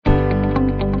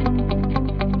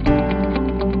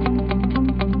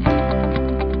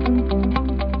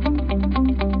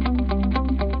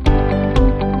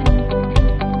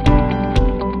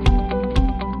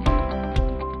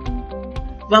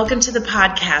welcome to the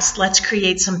podcast, Let's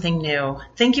Create Something New.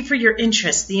 Thank you for your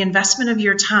interest, the investment of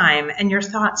your time, and your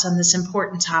thoughts on this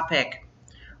important topic.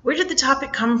 Where did the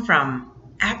topic come from?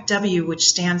 Act W, which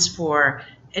stands for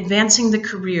Advancing the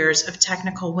Careers of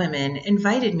Technical Women,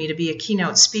 invited me to be a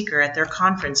keynote speaker at their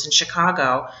conference in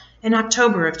Chicago in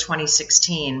October of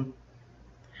 2016.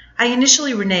 I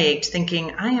initially reneged,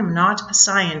 thinking, I am not a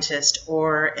scientist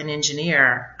or an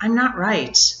engineer. I'm not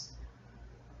right.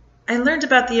 I learned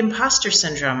about the imposter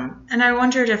syndrome, and I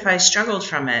wondered if I struggled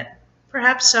from it.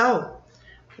 Perhaps so.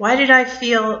 Why did I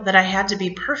feel that I had to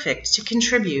be perfect to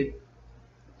contribute?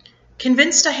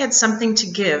 Convinced I had something to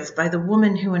give by the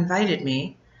woman who invited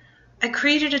me, I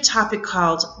created a topic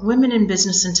called Women in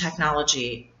Business and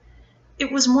Technology.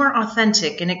 It was more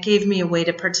authentic, and it gave me a way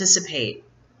to participate.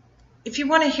 If you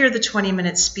want to hear the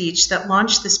 20-minute speech that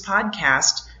launched this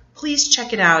podcast, please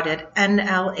check it out at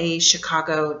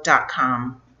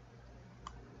nlachicago.com.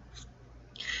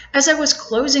 As I was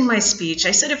closing my speech,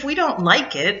 I said, if we don't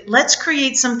like it, let's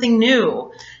create something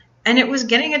new. And it was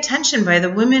getting attention by the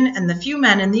women and the few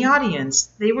men in the audience.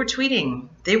 They were tweeting.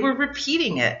 They were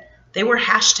repeating it. They were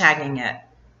hashtagging it.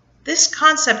 This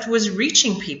concept was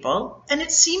reaching people, and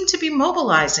it seemed to be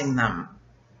mobilizing them.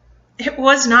 It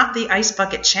was not the Ice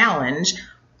Bucket Challenge,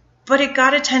 but it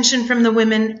got attention from the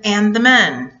women and the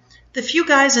men. The few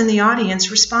guys in the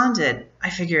audience responded. I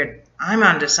figured, I'm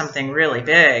onto something really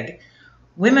big.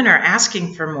 Women are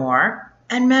asking for more,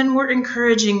 and men were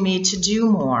encouraging me to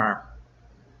do more.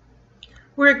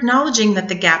 We're acknowledging that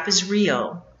the gap is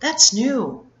real. That's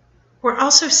new. We're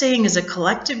also saying as a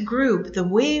collective group, the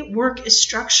way work is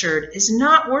structured is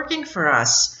not working for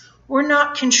us. We're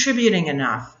not contributing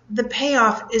enough. The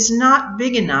payoff is not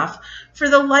big enough for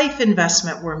the life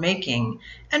investment we're making,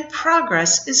 and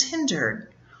progress is hindered.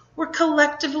 We're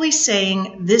collectively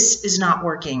saying this is not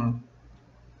working.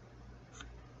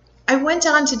 I went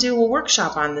on to do a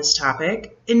workshop on this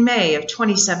topic in May of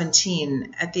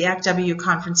 2017 at the Act W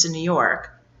conference in New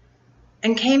York,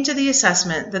 and came to the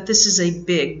assessment that this is a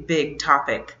big, big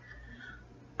topic.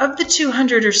 Of the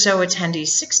 200 or so attendees,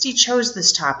 60 chose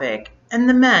this topic, and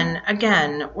the men,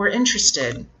 again, were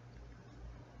interested.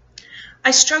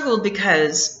 I struggled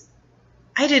because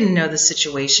I didn't know the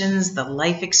situations, the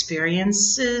life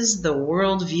experiences, the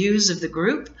world views of the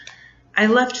group. I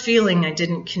left feeling I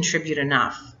didn't contribute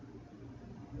enough.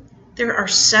 There are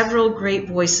several great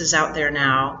voices out there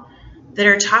now that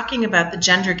are talking about the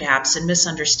gender gaps and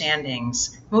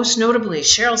misunderstandings. Most notably,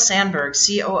 Sheryl Sandberg,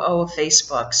 COO of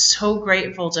Facebook. So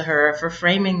grateful to her for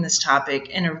framing this topic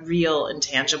in a real and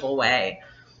tangible way.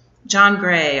 John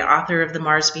Gray, author of the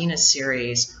Mars-Venus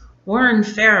series. Warren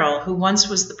Farrell, who once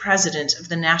was the president of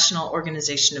the National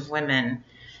Organization of Women.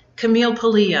 Camille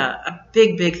Paglia, a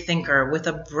big, big thinker with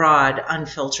a broad,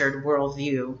 unfiltered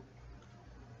worldview.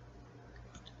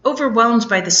 Overwhelmed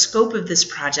by the scope of this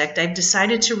project, I've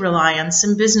decided to rely on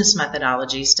some business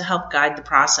methodologies to help guide the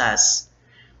process,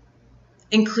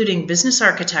 including business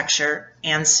architecture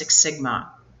and Six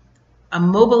Sigma. A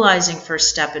mobilizing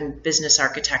first step in business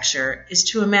architecture is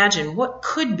to imagine what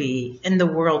could be in the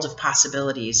world of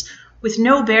possibilities with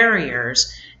no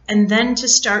barriers, and then to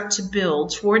start to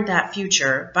build toward that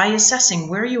future by assessing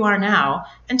where you are now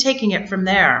and taking it from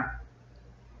there.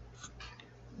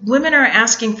 Women are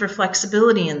asking for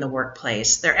flexibility in the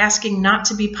workplace. They're asking not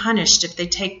to be punished if they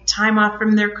take time off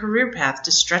from their career path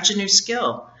to stretch a new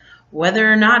skill, whether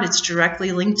or not it's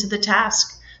directly linked to the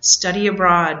task. Study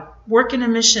abroad, work in a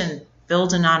mission,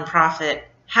 build a nonprofit,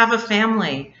 have a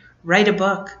family, write a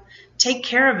book, take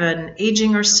care of an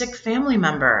aging or sick family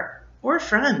member or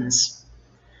friends.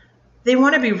 They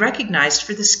want to be recognized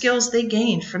for the skills they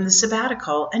gained from the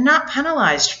sabbatical and not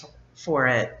penalized for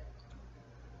it.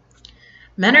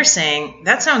 Men are saying,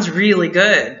 that sounds really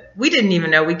good. We didn't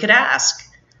even know we could ask.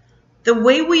 The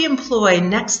way we employ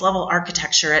next-level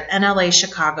architecture at NLA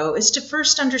Chicago is to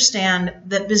first understand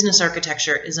that business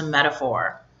architecture is a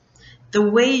metaphor. The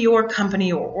way your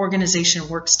company or organization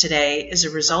works today is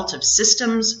a result of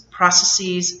systems,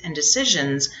 processes, and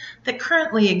decisions that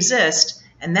currently exist,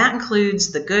 and that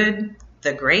includes the good,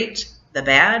 the great, the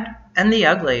bad, and the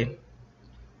ugly.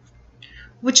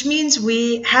 Which means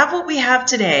we have what we have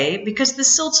today because the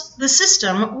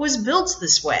system was built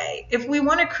this way. If we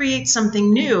want to create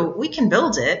something new, we can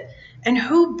build it. And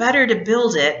who better to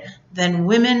build it than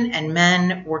women and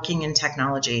men working in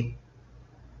technology?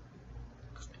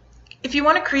 If you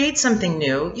want to create something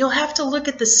new, you'll have to look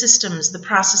at the systems, the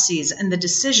processes, and the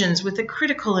decisions with a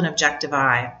critical and objective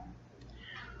eye.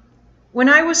 When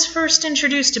I was first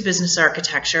introduced to business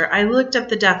architecture, I looked up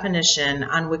the definition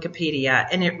on Wikipedia,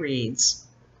 and it reads,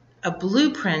 a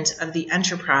blueprint of the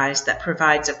enterprise that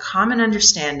provides a common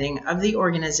understanding of the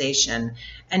organization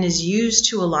and is used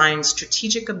to align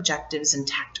strategic objectives and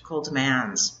tactical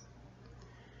demands.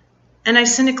 And I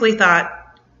cynically thought,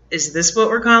 is this what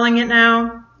we're calling it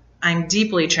now? I'm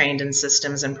deeply trained in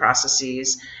systems and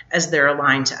processes as they're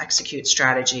aligned to execute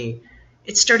strategy.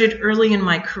 It started early in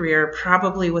my career,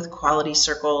 probably with quality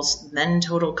circles, then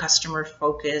total customer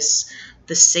focus,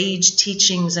 the sage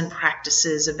teachings and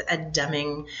practices of Ed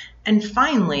Deming, and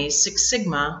finally Six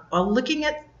Sigma. While looking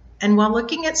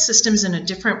at systems in a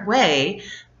different way,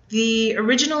 the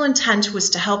original intent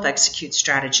was to help execute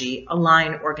strategy,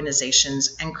 align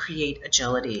organizations, and create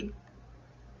agility.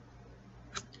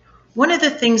 One of the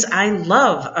things I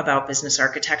love about business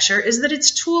architecture is that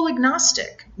it's tool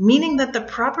agnostic, meaning that the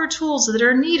proper tools that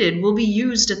are needed will be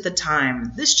used at the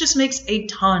time. This just makes a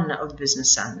ton of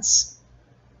business sense.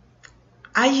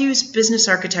 I use business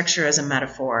architecture as a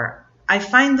metaphor. I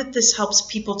find that this helps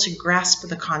people to grasp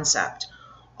the concept.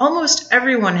 Almost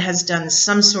everyone has done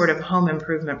some sort of home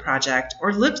improvement project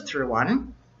or lived through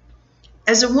one.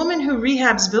 As a woman who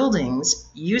rehabs buildings,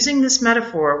 using this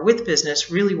metaphor with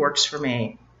business really works for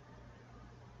me.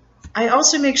 I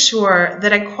also make sure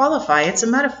that I qualify it's a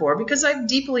metaphor because I've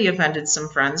deeply offended some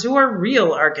friends who are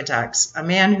real architects, a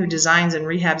man who designs and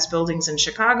rehabs buildings in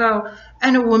Chicago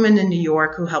and a woman in New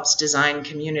York who helps design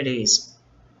communities.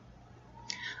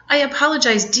 I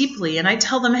apologize deeply and I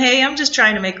tell them, hey, I'm just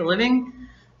trying to make a living.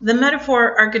 The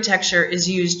metaphor architecture is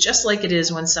used just like it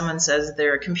is when someone says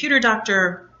they're a computer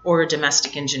doctor or a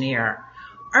domestic engineer.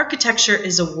 Architecture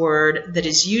is a word that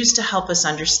is used to help us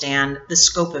understand the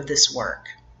scope of this work.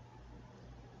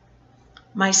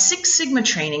 My Six Sigma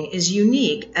training is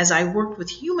unique as I work with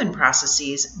human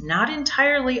processes, not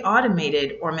entirely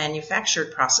automated or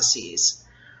manufactured processes.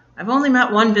 I've only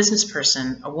met one business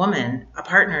person, a woman, a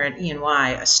partner at E&Y,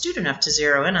 astute enough to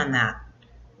zero in on that.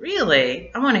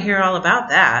 Really? I want to hear all about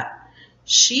that.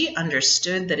 She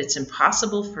understood that it's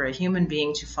impossible for a human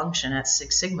being to function at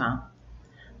Six Sigma.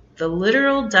 The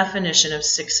literal definition of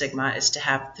Six Sigma is to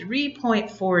have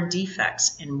 3.4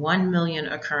 defects in 1 million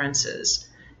occurrences.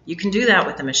 You can do that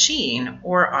with a machine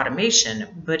or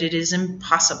automation, but it is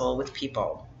impossible with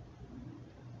people.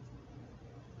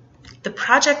 The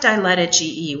project I led at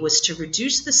GE was to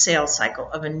reduce the sales cycle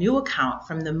of a new account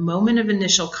from the moment of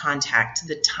initial contact to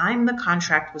the time the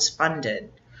contract was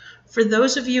funded. For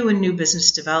those of you in new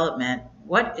business development,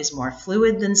 what is more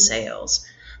fluid than sales?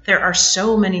 There are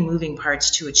so many moving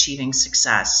parts to achieving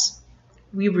success.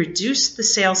 We reduced the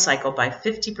sales cycle by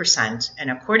 50%, and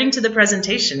according to the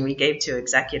presentation we gave to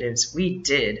executives, we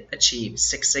did achieve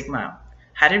Six Sigma.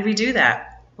 How did we do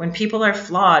that? When people are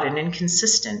flawed and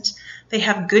inconsistent, they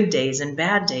have good days and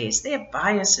bad days, they have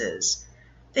biases,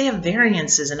 they have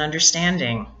variances in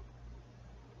understanding.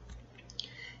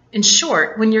 In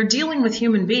short, when you're dealing with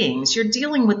human beings, you're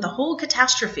dealing with the whole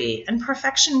catastrophe, and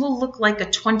perfection will look like a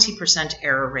 20%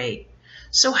 error rate.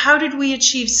 So how did we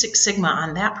achieve Six Sigma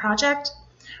on that project?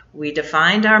 We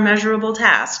defined our measurable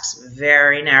tasks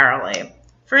very narrowly.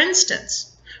 For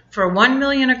instance, for 1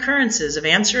 million occurrences of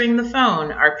answering the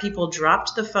phone, our people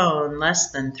dropped the phone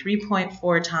less than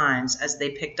 3.4 times as they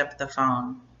picked up the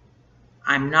phone.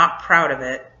 I'm not proud of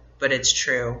it, but it's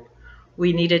true.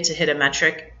 We needed to hit a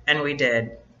metric, and we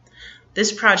did.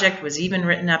 This project was even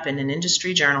written up in an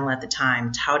industry journal at the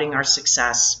time, touting our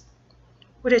success.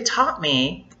 What it taught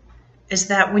me is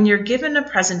that when you're given a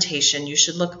presentation, you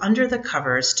should look under the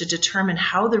covers to determine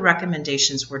how the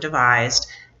recommendations were devised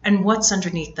and what's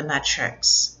underneath the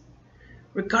metrics.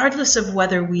 Regardless of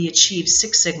whether we achieve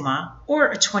Six Sigma or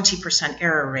a 20%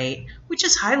 error rate, which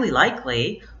is highly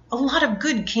likely, a lot of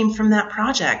good came from that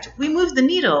project. We moved the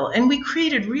needle and we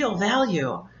created real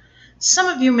value. Some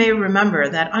of you may remember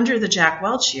that under the Jack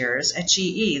Welch years at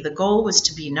GE, the goal was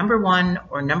to be number 1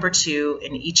 or number 2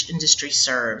 in each industry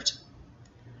served.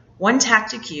 One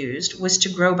tactic used was to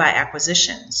grow by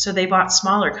acquisition, so they bought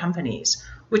smaller companies,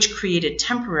 which created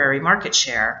temporary market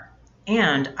share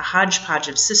and a hodgepodge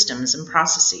of systems and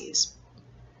processes.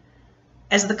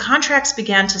 As the contracts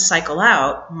began to cycle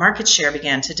out, market share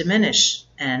began to diminish,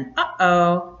 and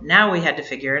now we had to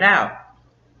figure it out.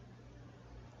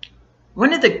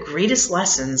 One of the greatest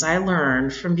lessons I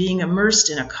learned from being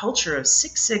immersed in a culture of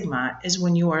Six Sigma is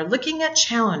when you are looking at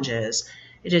challenges,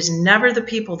 it is never the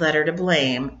people that are to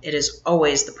blame, it is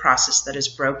always the process that is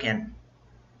broken.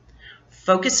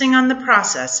 Focusing on the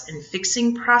process and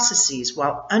fixing processes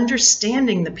while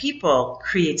understanding the people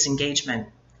creates engagement.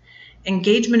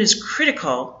 Engagement is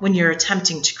critical when you're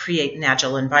attempting to create an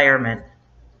agile environment.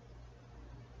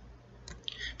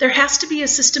 There has to be a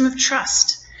system of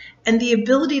trust. and the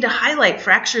ability to highlight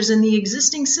fractures in the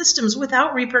existing systems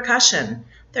without repercussion.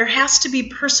 There has to be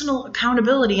personal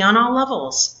accountability on all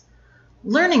levels.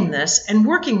 Learning this and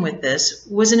working with this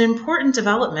was an important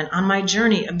development on my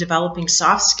journey of developing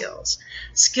soft skills,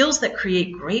 skills that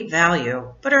create great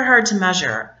value but are hard to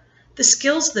measure, the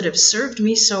skills that have served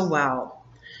me so well.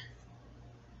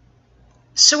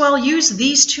 So I'll use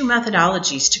these two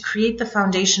methodologies to create the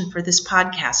foundation for this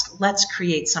podcast, Let's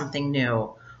Create Something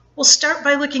New. We'll start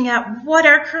by looking at what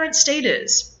our current state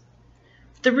is,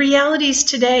 the realities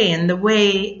today and the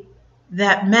way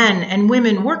that men and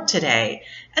women work today,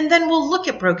 and then we'll look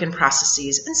at broken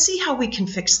processes and see how we can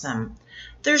fix them.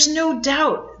 There's no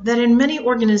doubt that in many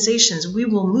organizations we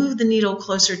will move the needle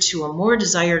closer to a more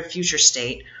desired future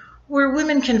state where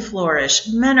women can flourish,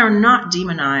 men are not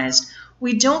demonized,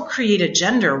 we don't create a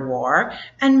gender war,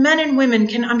 and men and women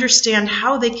can understand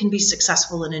how they can be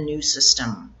successful in a new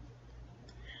system.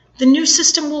 The new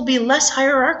system will be less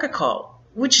hierarchical,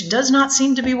 which does not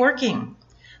seem to be working.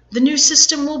 The new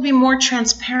system will be more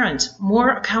transparent, more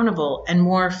accountable, and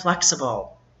more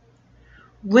flexible.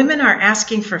 Women are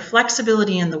asking for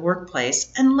flexibility in the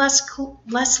workplace and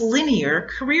less linear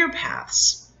career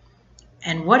paths.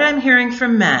 And what I'm hearing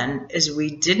from men is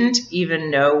we didn't even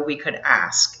know we could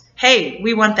ask. Hey,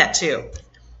 we want that too.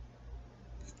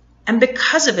 And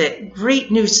because of it,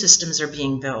 great new systems are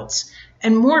being built,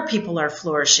 and more people are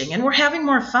flourishing, and we're having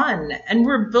more fun, and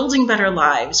we're building better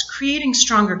lives, creating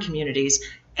stronger communities,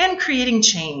 and creating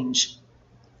change.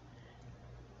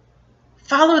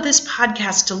 Follow this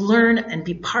podcast to learn and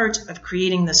be part of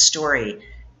creating the story.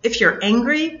 If you're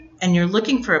angry and you're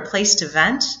looking for a place to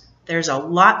vent, there's a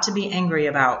lot to be angry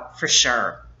about, for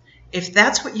sure. If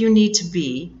that's what you need to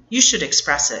be, you should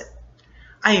express it.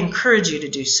 I encourage you to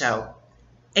do so.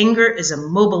 Anger is a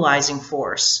mobilizing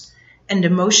force, and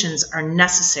emotions are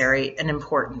necessary and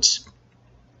important.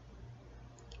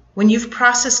 When you've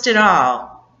processed it all,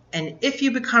 and if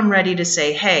you become ready to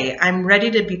say, hey, I'm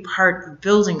ready to be part of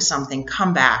building something,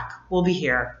 come back. We'll be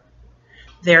here.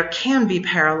 There can be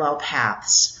parallel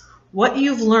paths. What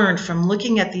you've learned from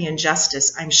looking at the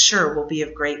injustice, I'm sure, will be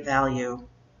of great value.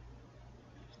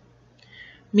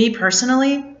 Me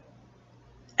personally,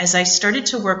 as I started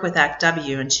to work with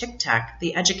ACTW and ChickTech,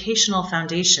 the educational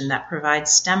foundation that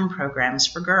provides STEM programs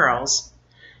for girls,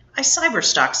 I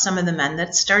cyberstalked some of the men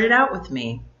that started out with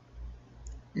me.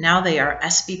 Now they are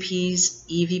SVPs,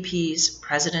 EVPs,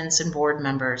 presidents, and board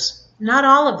members. Not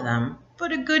all of them,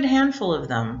 but a good handful of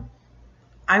them.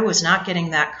 I was not getting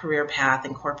that career path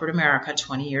in corporate America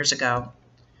 20 years ago.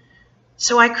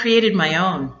 So I created my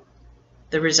own.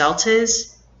 The result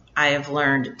is, I have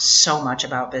learned so much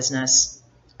about business.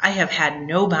 I have had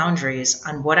no boundaries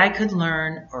on what I could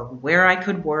learn or where I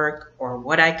could work or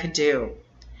what I could do.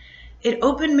 It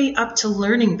opened me up to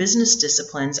learning business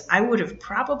disciplines I would have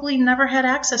probably never had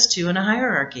access to in a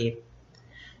hierarchy.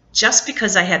 Just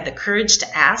because I had the courage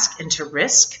to ask and to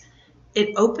risk,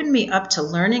 it opened me up to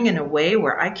learning in a way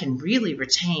where I can really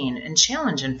retain and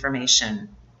challenge information.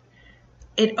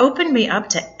 It opened me up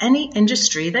to any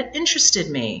industry that interested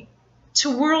me,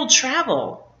 to world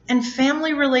travel and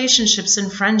family relationships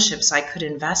and friendships I could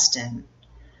invest in.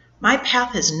 My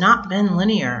path has not been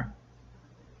linear,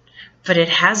 but it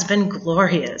has been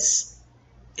glorious.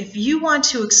 If you want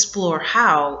to explore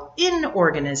how, in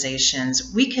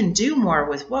organizations, we can do more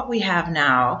with what we have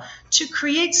now to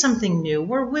create something new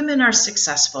where women are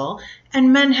successful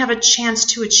and men have a chance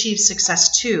to achieve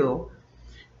success too,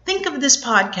 think of this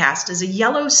podcast as a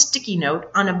yellow sticky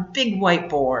note on a big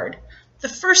whiteboard, the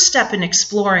first step in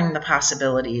exploring the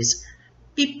possibilities.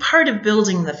 Be part of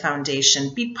building the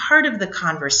foundation, be part of the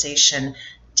conversation,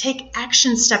 take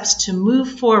action steps to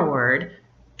move forward,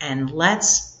 and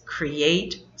let's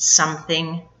create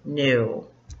something new.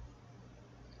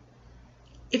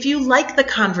 If you like the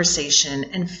conversation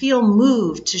and feel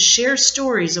moved to share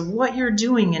stories of what you're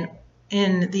doing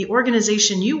in the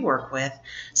organization you work with,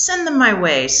 send them my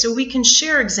way so we can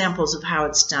share examples of how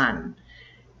it's done.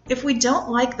 If we don't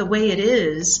like the way it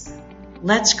is,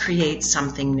 let's create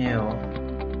something new.